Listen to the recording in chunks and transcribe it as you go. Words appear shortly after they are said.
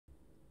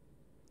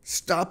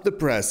Stop the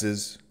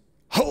presses.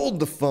 Hold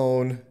the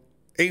phone.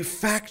 A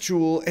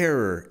factual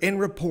error in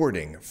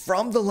reporting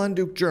from the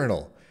Lunduke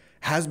Journal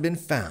has been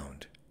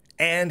found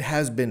and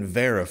has been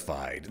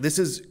verified. This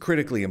is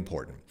critically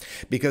important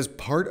because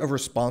part of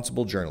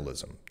responsible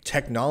journalism,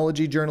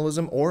 technology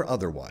journalism or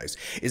otherwise,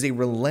 is a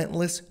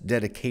relentless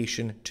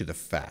dedication to the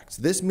facts.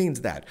 This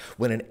means that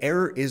when an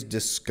error is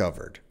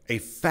discovered, a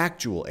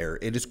factual error,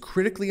 it is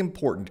critically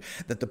important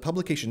that the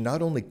publication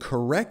not only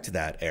correct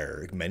that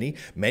error,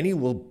 many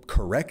will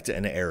correct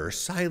an error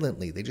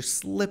silently, they just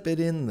slip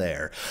it in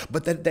there,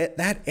 but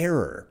that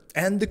error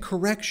and the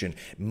correction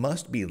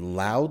must be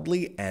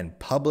loudly and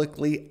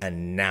publicly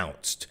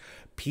announced.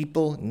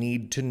 People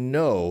need to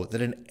know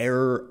that an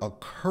error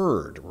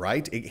occurred,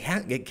 right?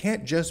 It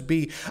can't just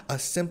be a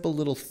simple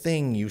little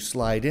thing you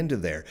slide into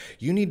there.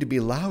 You need to be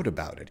loud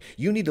about it.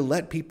 You need to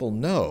let people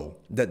know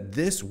that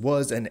this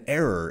was an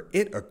error.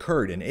 It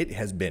occurred and it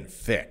has been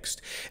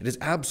fixed. It is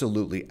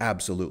absolutely,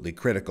 absolutely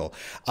critical.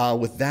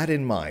 With that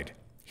in mind,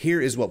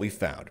 here is what we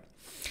found.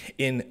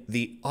 In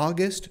the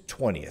August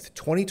 20th,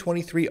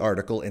 2023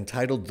 article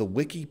entitled The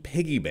Wiki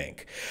Piggy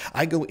Bank,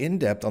 I go in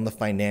depth on the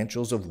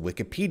financials of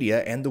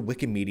Wikipedia and the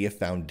Wikimedia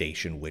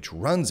Foundation, which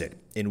runs it.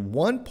 In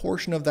one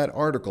portion of that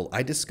article,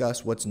 I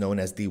discuss what's known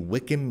as the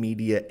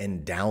Wikimedia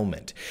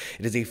Endowment.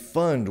 It is a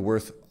fund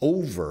worth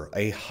over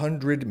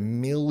 $100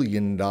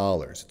 million.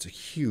 It's a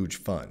huge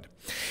fund.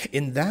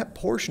 In that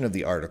portion of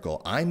the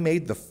article, I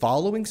made the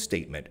following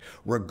statement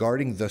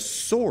regarding the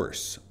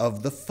source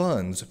of the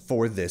funds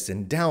for this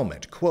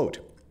endowment. Quote,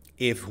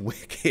 if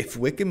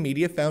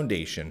Wikimedia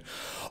Foundation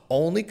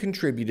only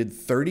contributed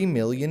 $30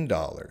 million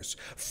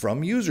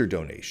from user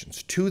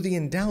donations to the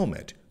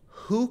endowment,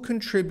 who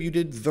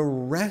contributed the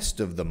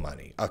rest of the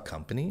money? A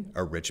company?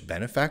 A rich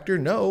benefactor?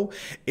 No,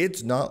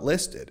 it's not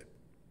listed.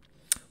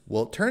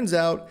 Well, it turns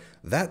out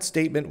that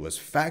statement was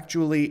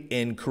factually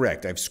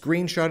incorrect. I've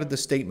screenshotted the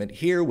statement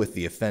here with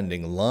the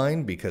offending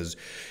line because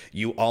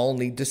you all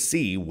need to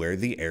see where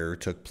the error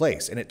took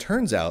place. And it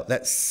turns out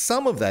that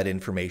some of that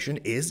information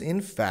is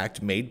in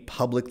fact made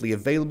publicly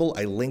available.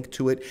 I link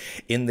to it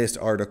in this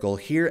article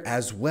here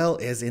as well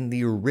as in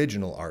the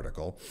original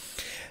article.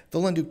 The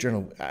Lunduke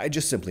Journal, I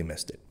just simply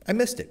missed it. I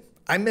missed it.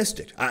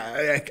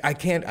 I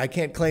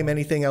can't claim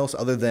anything else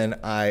other than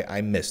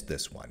I missed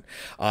this one.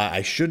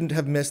 I shouldn't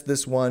have missed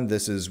this one.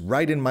 This is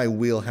right in my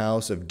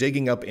wheelhouse of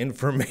digging up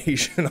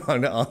information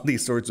on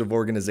these sorts of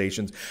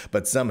organizations,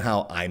 but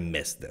somehow I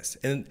missed this.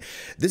 And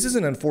this is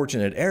an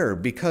unfortunate error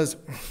because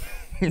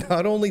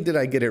not only did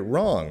I get it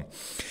wrong,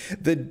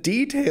 the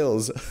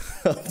details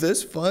of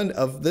this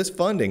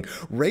funding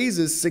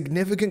raises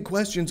significant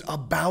questions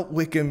about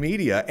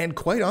Wikimedia, and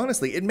quite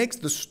honestly, it makes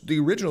the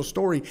original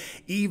story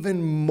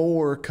even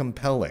more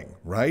compelling,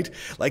 right?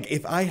 Like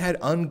if I had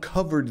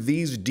uncovered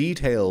these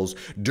details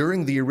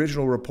during the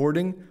original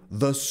reporting,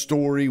 the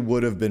story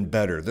would have been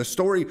better. The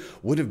story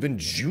would have been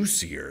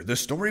juicier. The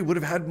story would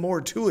have had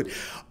more to it.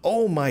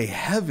 Oh my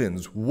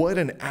heavens, what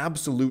an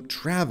absolute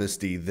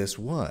travesty this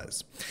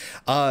was.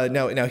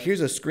 Now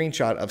here's a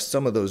screenshot of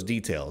some of those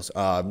details.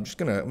 I'm just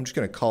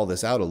gonna call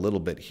this out a little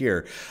bit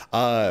here.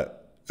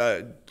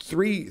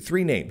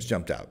 Three names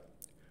jumped out: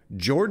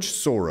 George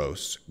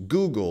Soros,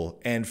 Google,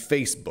 and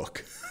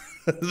Facebook.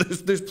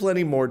 There's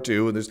plenty more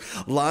too, and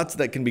there's lots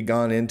that can be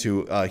gone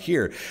into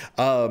here.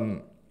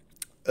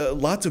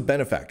 Lots of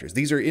benefactors.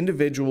 These are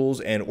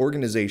individuals and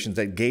organizations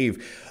that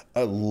gave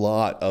a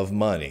lot of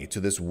money to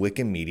this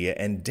Wikimedia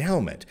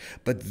endowment.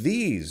 But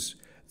these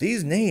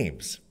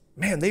names,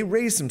 man, they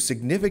raise some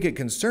significant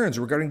concerns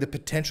regarding the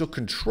potential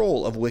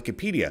control of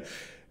Wikipedia.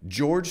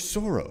 George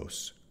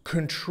Soros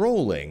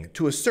controlling,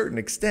 to a certain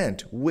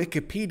extent,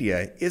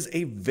 Wikipedia is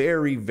a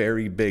very,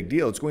 very big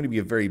deal. It's going to be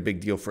a very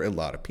big deal for a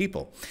lot of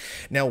people.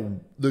 Now,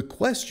 the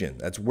question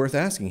that's worth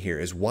asking here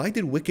is, why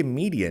did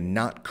Wikimedia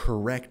not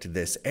correct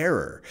this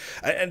error?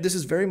 And this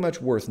is very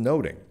much worth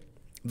noting.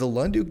 The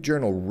Lunduke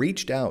Journal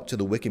reached out to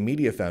the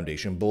Wikimedia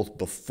Foundation both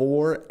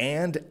before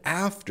and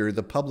after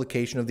the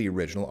publication of the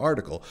original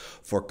article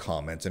for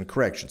comments and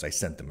corrections. I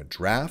sent them a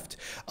draft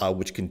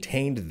which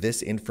contained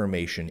this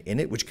information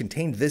in it, which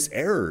contained this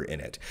error in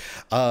it.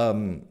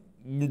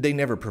 They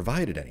never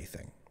provided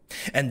anything.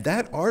 And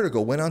that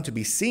article went on to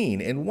be seen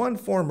in one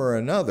form or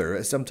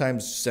another,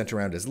 sometimes sent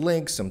around as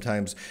links,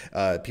 sometimes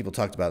people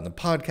talked about it in the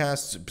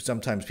podcasts,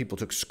 sometimes people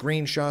took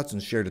screenshots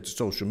and shared it to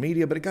social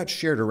media, but it got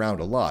shared around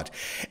a lot.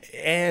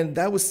 And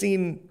that was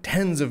seen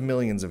tens of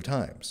millions of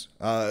times.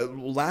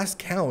 Last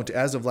count,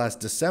 as of last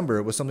December,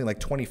 it was something like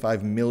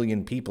 25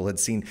 million people had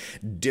seen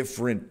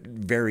different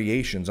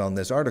variations on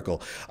this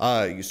article,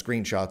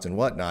 screenshots and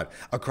whatnot,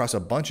 across a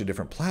bunch of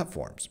different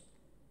platforms.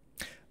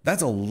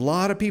 That's a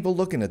lot of people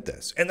looking at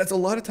this. And that's a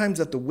lot of times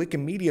that the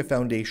Wikimedia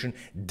Foundation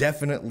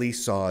definitely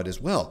saw it as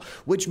well,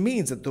 which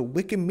means that the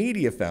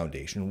Wikimedia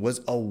Foundation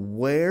was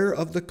aware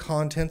of the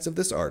contents of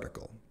this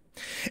article.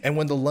 And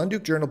when the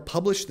Lunduke Journal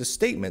published the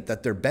statement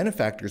that their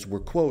benefactors were,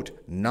 quote,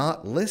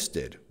 not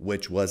listed,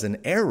 which was an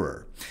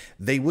error,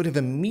 they would have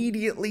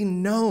immediately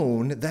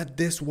known that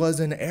this was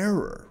an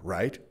error,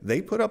 right?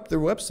 They put up their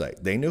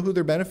website. They know who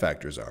their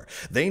benefactors are.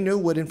 They know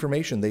what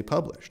information they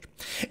published.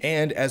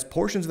 And as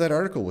portions of that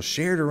article was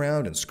shared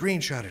around and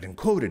screenshotted and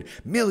quoted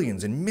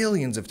millions and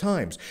millions of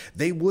times,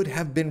 they would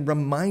have been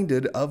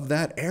reminded of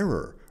that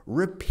error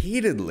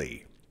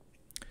repeatedly.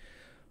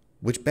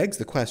 Which begs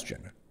the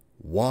question,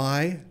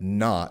 why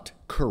not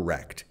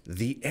correct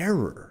the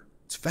error?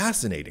 It's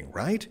fascinating,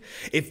 right?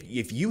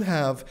 If you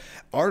have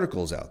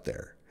articles out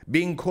there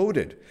being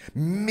quoted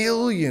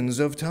millions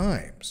of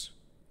times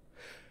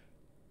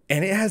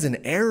and it has an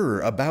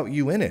error about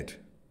you in it,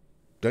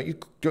 don't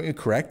you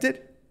correct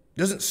it?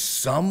 Doesn't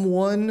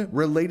someone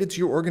related to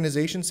your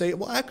organization say,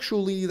 well,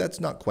 actually, that's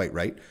not quite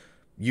right?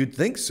 You'd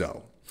think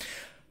so.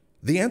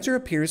 The answer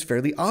appears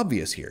fairly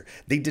obvious here.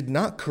 They did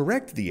not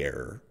correct the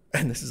error.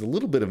 And this is a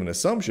little bit of an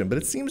assumption, but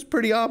it seems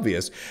pretty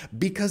obvious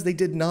because they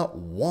did not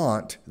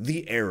want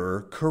the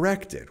error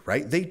corrected,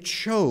 right? They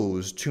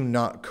chose to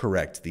not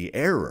correct the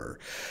error.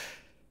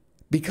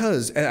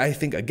 Because, and I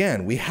think,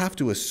 again, we have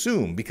to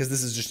assume, because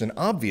this is just an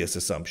obvious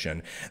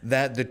assumption,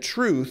 that the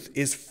truth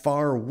is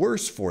far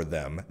worse for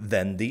them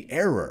than the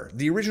error.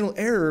 The original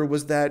error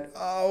was that,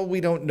 oh,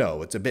 we don't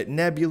know. It's a bit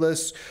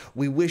nebulous.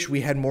 We wish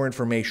we had more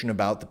information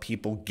about the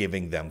people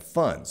giving them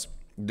funds.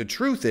 The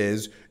truth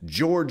is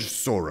George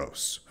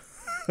Soros.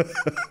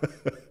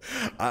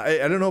 I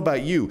don't know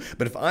about you,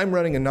 but if I'm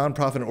running a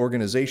nonprofit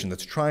organization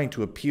that's trying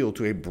to appeal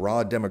to a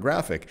broad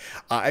demographic,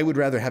 I would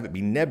rather have it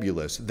be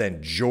nebulous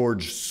than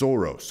George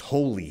Soros.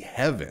 Holy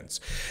heavens.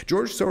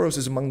 George Soros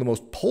is among the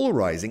most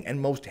polarizing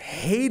and most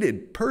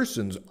hated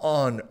persons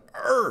on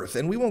earth.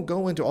 And we won't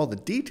go into all the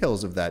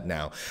details of that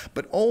now,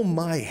 but oh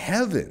my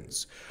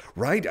heavens.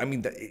 Right? I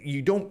mean,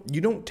 you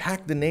don't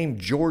tack the name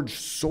George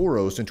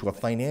Soros into a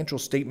financial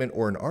statement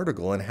or an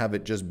article and have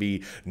it just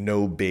be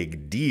no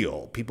big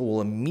deal. People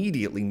will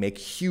immediately make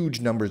huge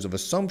numbers of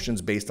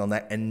assumptions based on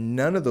that, and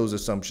none of those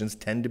assumptions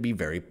tend to be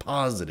very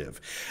positive.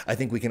 I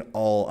think we can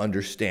all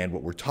understand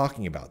what we're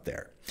talking about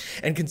there.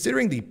 And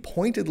considering the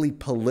pointedly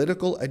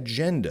political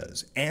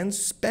agendas and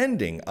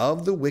spending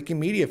of the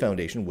Wikimedia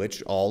Foundation,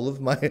 which all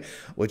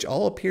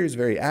appears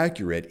very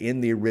accurate in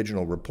the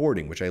original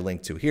reporting, which I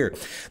linked to here,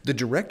 the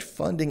direct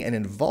funding and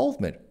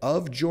involvement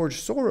of George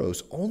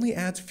Soros only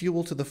adds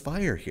fuel to the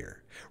fire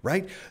here,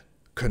 right?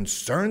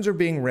 Concerns are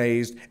being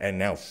raised, and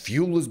now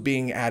fuel is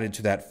being added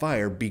to that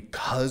fire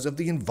because of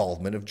the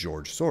involvement of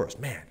George Soros.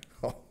 Man,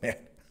 oh man,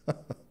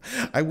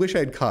 I wish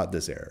I'd caught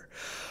this error.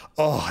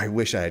 Oh, I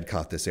wish I had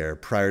caught this error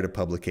prior to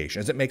publication,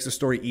 as it makes the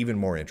story even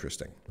more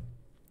interesting.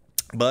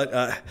 But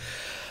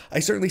I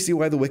certainly see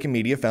why the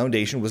Wikimedia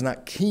Foundation was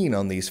not keen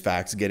on these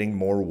facts getting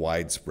more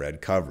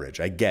widespread coverage.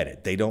 I get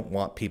it. They don't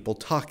want people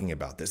talking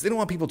about this. They don't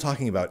want people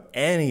talking about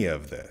any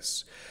of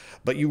this.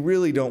 But you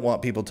really don't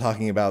want people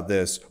talking about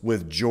this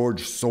with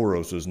George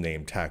Soros's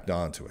name tacked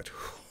onto it.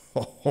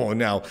 Oh,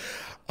 now,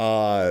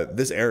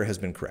 this error has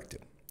been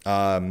corrected.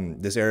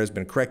 This error has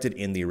been corrected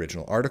in the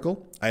original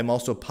article. I'm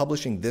also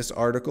publishing this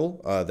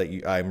article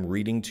I'm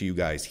reading to you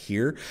guys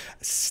here,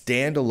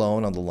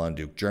 standalone on the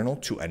Lunduke Journal,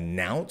 to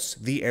announce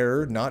the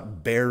error,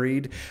 not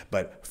buried,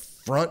 but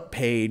front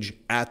page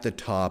at the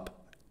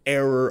top,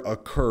 error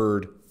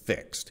occurred,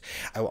 fixed.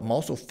 I'm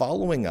also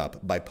following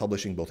up by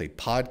publishing both a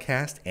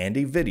podcast and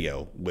a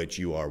video, which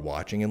you are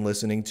watching and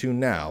listening to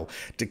now,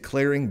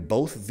 declaring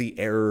both the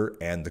error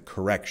and the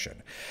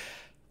correction.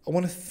 I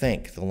want to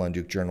thank the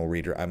Lunduke Journal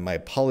reader. My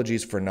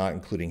apologies for not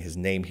including his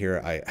name here.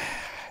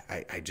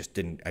 I just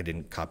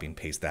didn't copy and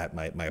paste that.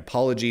 My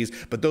apologies.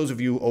 But those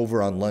of you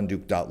over on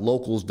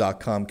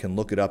lunduke.locals.com can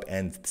look it up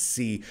and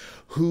see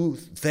who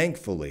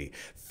thankfully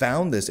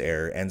found this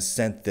error and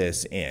sent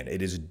this in.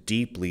 It is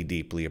deeply,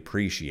 deeply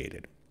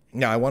appreciated.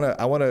 Now, I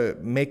want to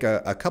make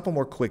a couple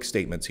more quick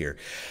statements here.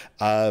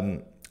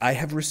 I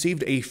have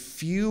received a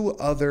few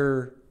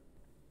other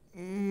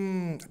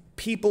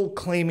people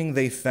claiming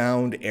they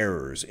found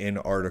errors in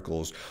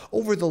articles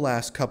over the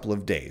last couple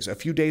of days. A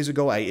few days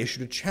ago, I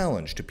issued a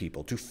challenge to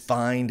people to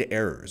find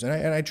errors,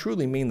 and I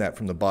truly mean that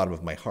from the bottom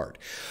of my heart.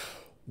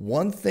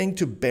 One thing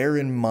to bear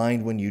in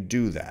mind when you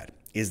do that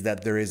is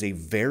that there is a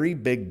very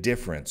big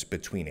difference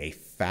between a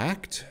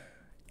fact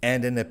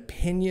and an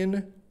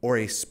opinion or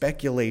a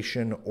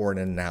speculation or an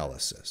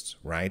analysis,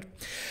 right?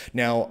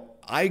 Now,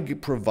 I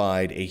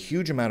provide a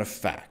huge amount of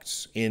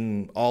facts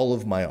in all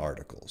of my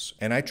articles,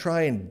 and I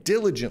try and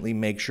diligently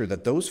make sure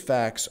that those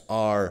facts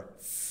are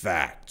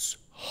facts,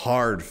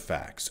 hard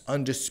facts,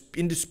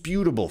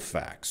 indisputable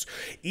facts,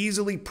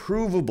 easily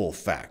provable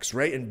facts,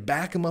 right? And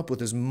back them up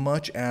with as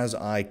much as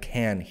I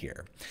can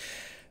here.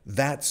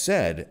 That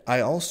said, I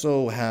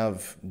also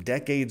have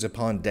decades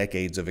upon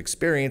decades of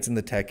experience in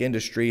the tech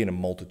industry in a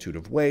multitude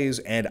of ways,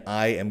 and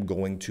I am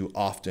going to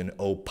often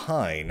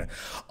opine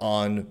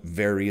on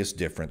various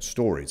different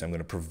stories. I'm going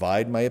to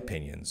provide my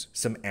opinions,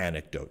 some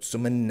anecdotes,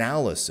 some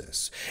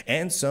analysis,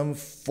 and some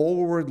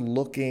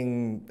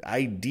forward-looking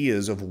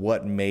ideas of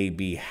what may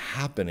be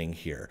happening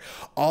here.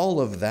 All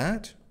of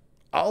that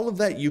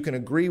you can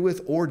agree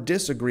with or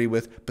disagree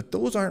with, but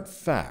those aren't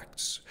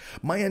facts.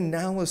 My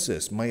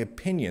analysis, my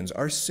opinions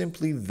are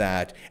simply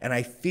that, and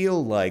I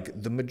feel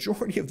like the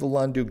majority of the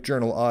Lunduke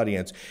Journal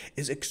audience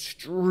is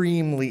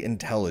extremely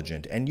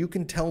intelligent, and you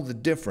can tell the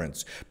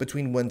difference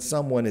between when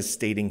someone is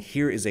stating,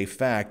 here is a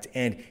fact,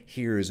 and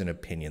here is an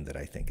opinion that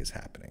I think is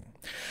happening.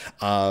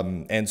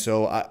 And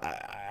so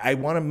I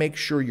want to make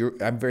sure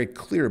I'm very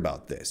clear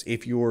about this.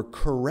 If you're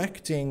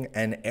correcting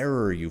an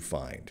error you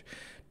find,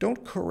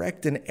 don't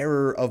correct an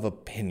error of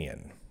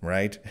opinion,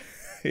 right?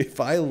 If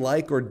I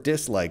like or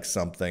dislike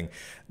something,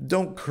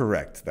 don't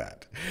correct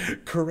that.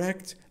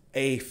 Correct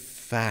a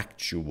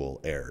factual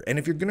error. And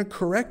if you're going to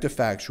correct a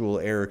factual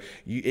error,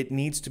 it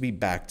needs to be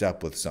backed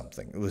up with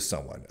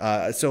someone.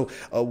 So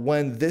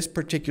when this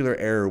particular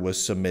error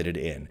was submitted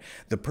in,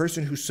 the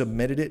person who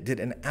submitted it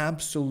did an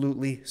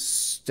absolutely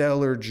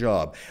stellar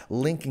job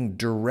linking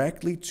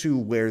directly to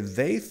where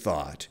he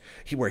thought,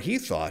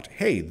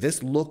 hey,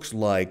 this looks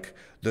like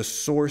the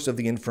source of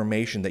the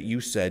information that you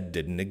said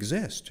didn't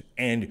exist.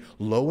 And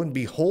lo and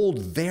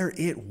behold, there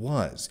it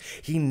was.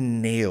 He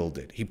nailed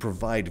it. He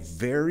provided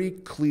very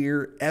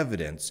clear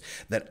evidence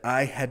that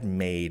I had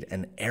made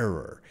an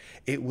error.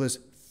 It was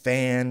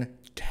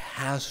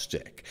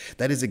fantastic.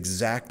 That is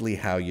exactly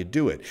how you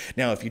do it.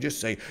 Now, if you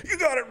just say, you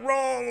got it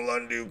wrong,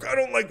 Lunduke, I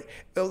don't like,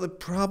 well,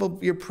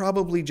 you're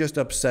probably just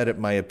upset at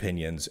my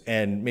opinions,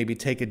 and maybe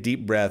take a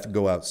deep breath,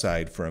 go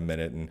outside for a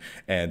minute,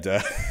 and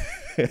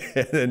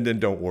and then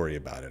don't worry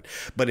about it.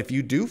 But if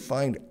you do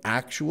find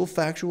actual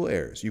factual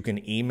errors, you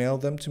can email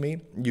them to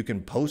me. You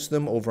can post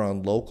them over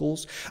on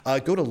Locals.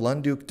 Go to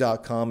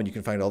lunduke.com and you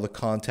can find all the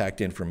contact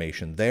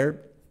information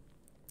there.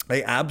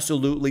 I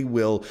absolutely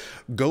will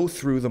go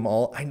through them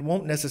all. I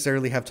won't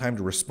necessarily have time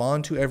to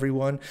respond to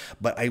everyone,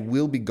 but I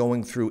will be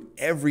going through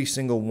every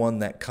single one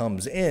that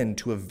comes in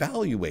to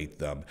evaluate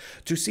them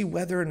to see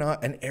whether or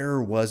not an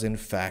error was in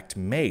fact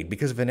made.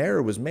 Because if an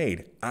error was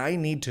made, I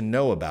need to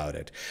know about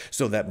it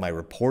so that my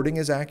reporting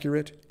is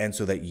accurate and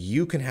so that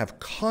you can have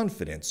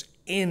confidence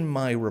in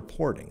my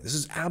reporting. This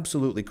is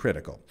absolutely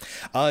critical.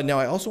 Now,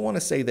 I also want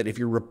to say that if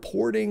you're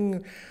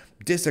reporting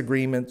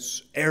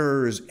disagreements,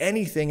 errors,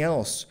 anything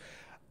else,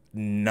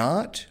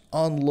 not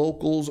on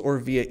Locals or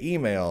via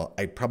email,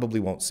 I probably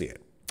won't see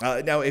it.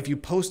 Now, if you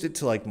post it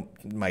to like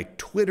my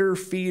Twitter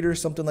feed or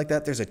something like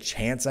that, there's a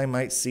chance I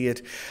might see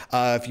it.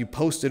 If you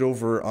post it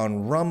over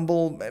on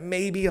Rumble,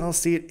 maybe I'll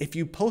see it. If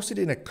you post it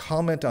in a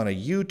comment on a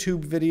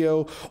YouTube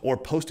video or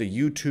post a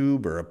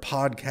YouTube or a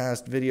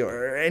podcast video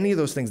or any of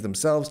those things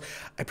themselves,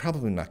 I'm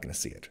probably not going to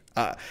see it.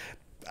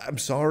 I'm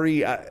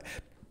sorry.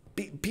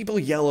 People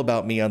yell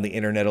about me on the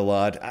internet a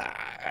lot.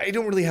 I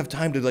don't really have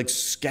time to like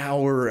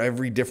scour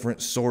every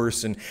different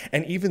source and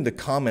even the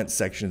comment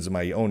sections of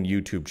my own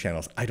YouTube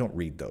channels. I don't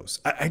read those.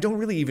 I don't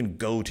really even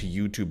go to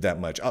YouTube that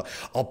much.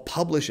 I'll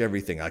publish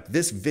everything. Like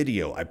this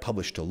video, I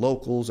publish to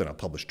Locals and I'll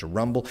publish to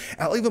Rumble.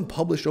 I'll even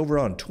publish over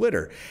on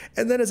Twitter.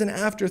 And then as an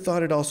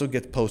afterthought, it also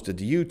gets posted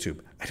to YouTube.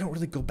 I don't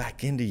really go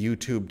back into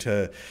YouTube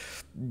to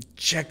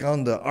check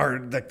on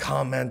the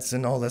comments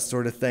and all that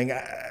sort of thing.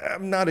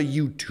 I'm not a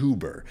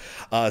YouTuber.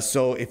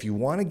 So if you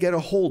want to get a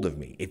hold of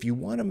me, if you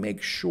want to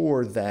make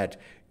sure that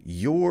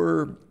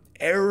your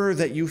error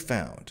that you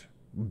found,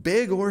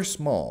 big or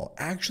small,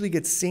 actually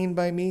gets seen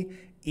by me,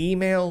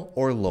 email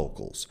or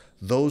Locals.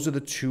 Those are the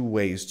two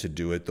ways to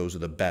do it. Those are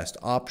the best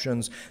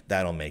options.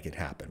 That'll make it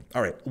happen.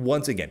 All right.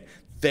 Once again,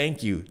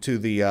 thank you to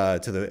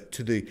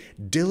the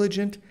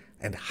diligent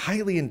and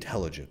highly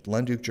intelligent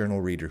Lunduke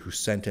Journal reader who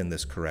sent in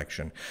this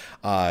correction.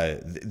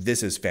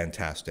 This is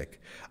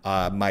fantastic.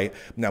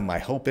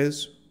 My hope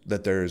is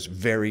that there's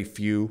very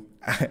few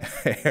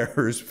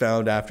errors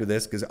found after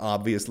this, because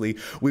obviously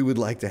we would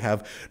like to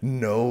have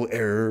no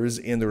errors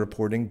in the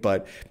reporting,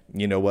 but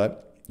you know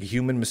what?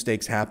 Human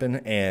mistakes happen,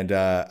 and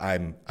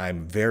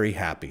I'm very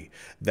happy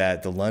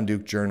that the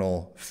Lunduke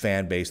Journal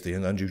fan base, the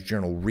Lunduke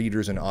Journal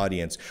readers and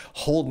audience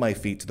hold my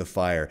feet to the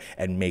fire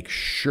and make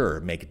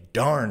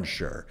darn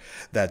sure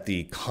that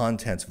the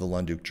contents of the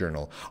Lunduke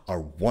Journal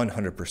are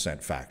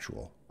 100%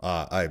 factual.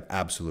 I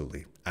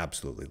absolutely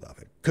love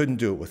it. Couldn't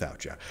do it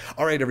without you.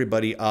 All right,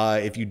 everybody.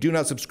 If you do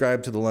not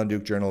subscribe to the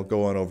Lunduke Journal,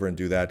 go on over and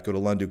do that. Go to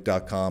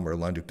lunduke.com or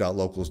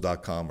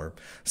lunduke.locals.com or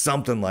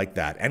something like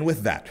that. And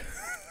with that,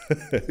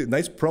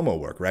 nice promo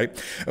work,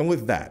 right? And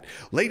with that,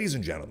 ladies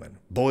and gentlemen,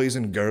 boys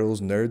and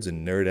girls, nerds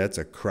and nerdettes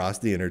across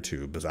the inner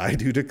tube, as I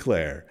do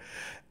declare,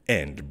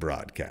 end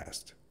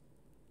broadcast.